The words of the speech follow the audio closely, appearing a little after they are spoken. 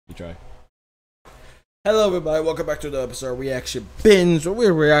try. Hello everybody, welcome back to the episode reaction binge where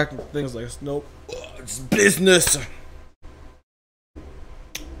we're reacting to things like nope, it's business.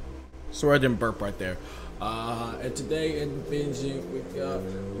 So I didn't burp right there. And today in binging we got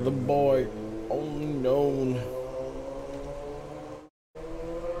the boy only known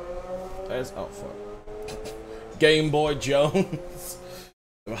as GameboyJones.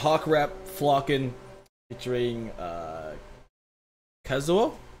 Hawk Rap Flockin featuring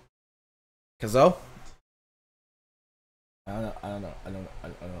Kazuo? I don't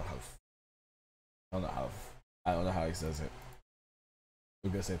know how he says it. I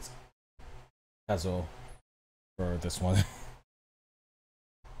guess it's Kazuo for this one.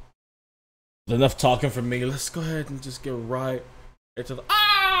 Enough talking from me. Let's go ahead and just get right into the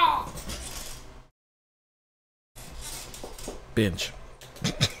binge.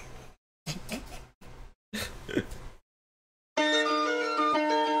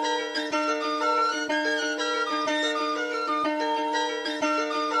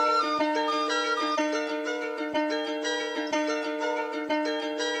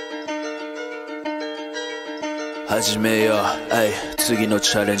 하지매요 아이次の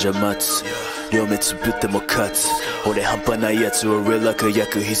challenge 待つ両目つぶっても勝つ俺半端ないやつをreal like a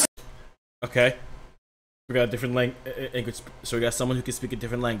役 Okay, we got a different language, so we got someone who can speak a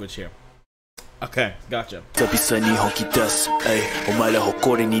different language here. Okay, gotcha. 久々に本気出すお前ら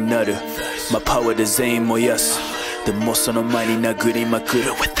誇りになる My power で全員燃やすでもその前に殴りまく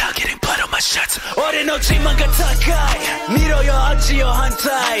る Without getting blood on my shots 俺の自慢が高い見ろよあっちよ反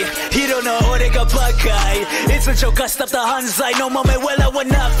対ヒーローの俺がバカいいつ浄化したった犯罪 No moment well I will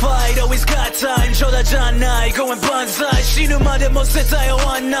not fight Always got time 冗談じゃない Going 万歳死ぬまでも絶対終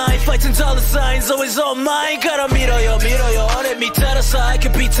わんない Fighting dollar signs Always on mine から見ろよ俺見たらさ I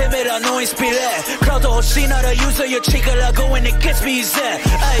could be てめらのインスピレクラウド欲しいなら Use your 力 Go and it gets me easy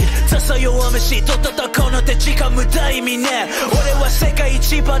さ弱飯と戦うのって時間無駄意味ね俺は世界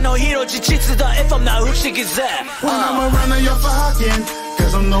一番のヒーロー事実だ If I'm not 不思議ぜ When I'm around and you're fucking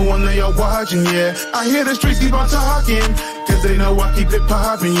Cause I'm the one that you're watching, yeah I hear the streets keep on talking Cause they know I keep it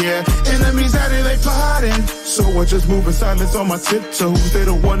popping, yeah Enemies at it, they plotting So I just move in silence on my tiptoes They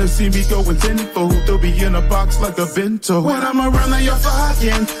don't wanna see me going tenfold They'll be in a box like a bento When I'm around and you're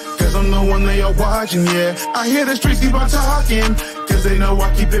fucking Cause I'm the one that you're watching, yeah I hear the streets keep on talking Cause they know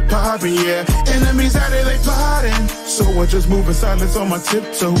I keep it popping, yeah Enemies at it, they plotting So I just move in silence on my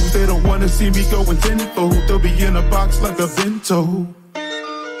tiptoes They don't wanna see me going tenfold They'll be in a box like a bento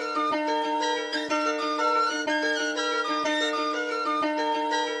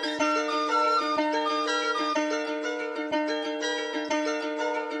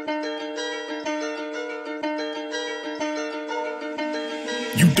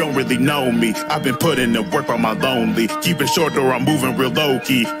You don't really know me. I've been putting in work on my lonely. Keep it short or I'm moving real low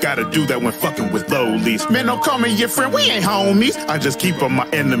key. Gotta do that when fucking with lowlies. Man, don't call me your friend, we ain't homies. I just keep on my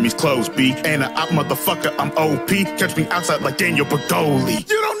enemies close, B. Ain't a out motherfucker, I'm OP. Catch me outside like Daniel Bagoli.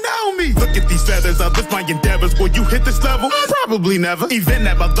 You don't know me. Look at these feathers, I lift my endeavors. Will you hit this level? Probably never. Even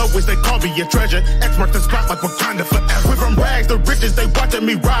at my lowest, they call me a treasure. X marks the spot like Wakanda forever. We're from rags to riches, they watching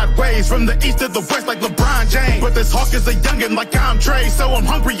me ride waves. From the east to the west like LeBron James. But this hawk is a youngin' like I'm Trey. So I'm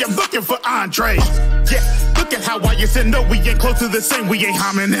hungry, I'm looking for entrees. Yeah, look at how I used to know we ain't close to the same, we ain't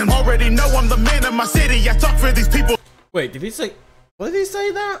hominin'. Already know I'm the man of my city, I talk for these people. Wait, did he say, what did he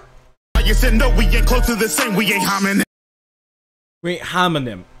say that? I used to know we ain't close to the same, we ain't hominin'. We ain't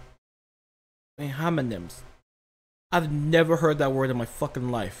homonym. We ain't homonyms. I've never heard that word in my fucking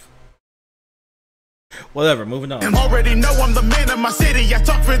life. Whatever, moving on. And already know I'm the man of my city, I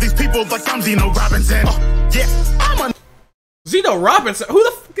talk for these people like I'm Zeno Robinson. Yeah, I'm a Zeno Robinson? Who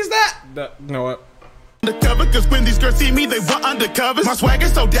the fuck is that? You know what? Undercover, cause when these girls see me, they want undercovers. My swag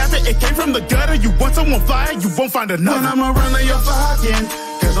is so dapper, it came from the gutter. You want someone fly, you won't find another. When I'm around, they are fucking.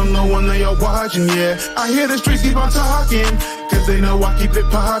 Cause I'm the one they are watching, yeah. I hear the streets keep on talking. Cause they know I keep it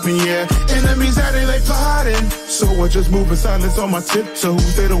popping, yeah. Enemies at it, they plotting. So I just move in silence on my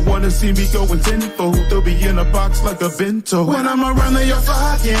tiptoes. They don't wanna see me going tenfold. They'll be in a box like a bento. When I'm around, they are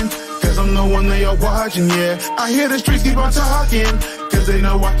fucking. Cause I'm the one they are watching, yeah. I hear the streets keep on talking. Cause they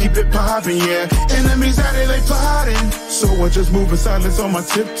know I keep it popping, yeah. Enemies at it, they plotting. So I just move in silence on my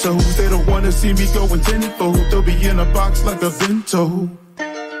tiptoes. They don't wanna see me going tenfold. They'll be in a box like a bento.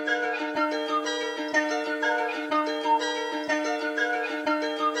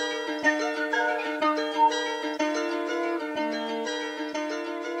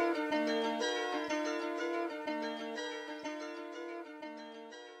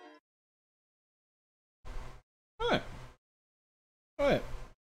 Alright.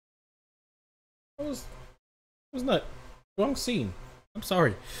 That was not wrong scene. I'm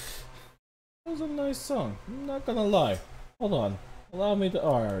sorry. It was a nice song. I'm not gonna lie. Hold on. Allow me to.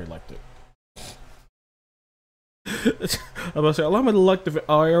 Oh, I already liked it. I'm about to say, allow me to like the.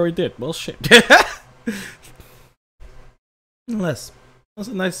 Oh, I already did. Well, shit. Nonetheless, that's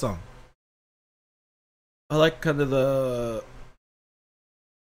a nice song. I like kind of the.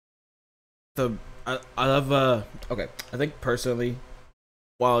 I love. Okay, I think personally,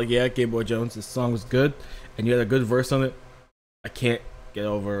 while yeah, GameboyJones, this song was good, and you had a good verse on it, I can't get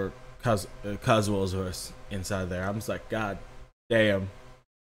over Coswell's verse inside there. I'm just like, God damn.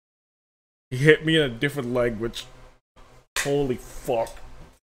 He hit me in a different language. Holy fuck.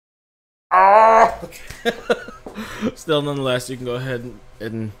 Ah! Still, nonetheless, you can go ahead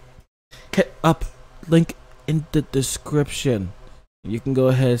and hit up link in the description. You can go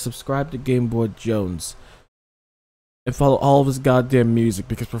ahead and subscribe to GameboyJones and follow all of his goddamn music,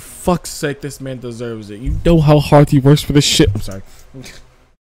 because for fuck's sake, this man deserves it. You know how hard he works for this shit. I'm sorry.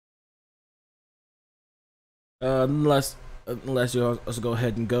 Unless you also go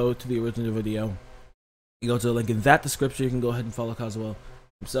ahead and go to the original video. You go to the link in that description. You can go ahead and follow Coswell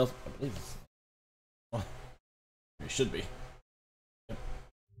himself. I believe it's, well, it should be. Yep.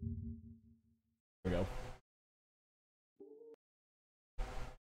 There we go.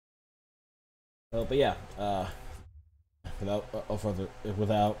 Well, but yeah,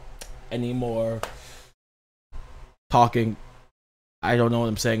 without any more talking, I don't know what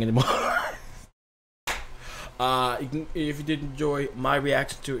I'm saying anymore. You can, if you did enjoy my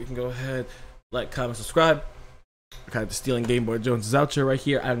reaction to it, you can go ahead, like, comment, subscribe. Kind of stealing GameboyJones' outro right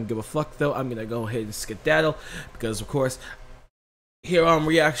here. I don't give a fuck though. I'm gonna go ahead and skedaddle because, of course, here on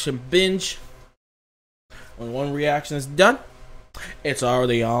Reaction Binge, when one reaction is done, it's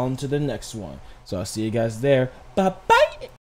already on to the next one. So I'll see you guys there. Bye bye.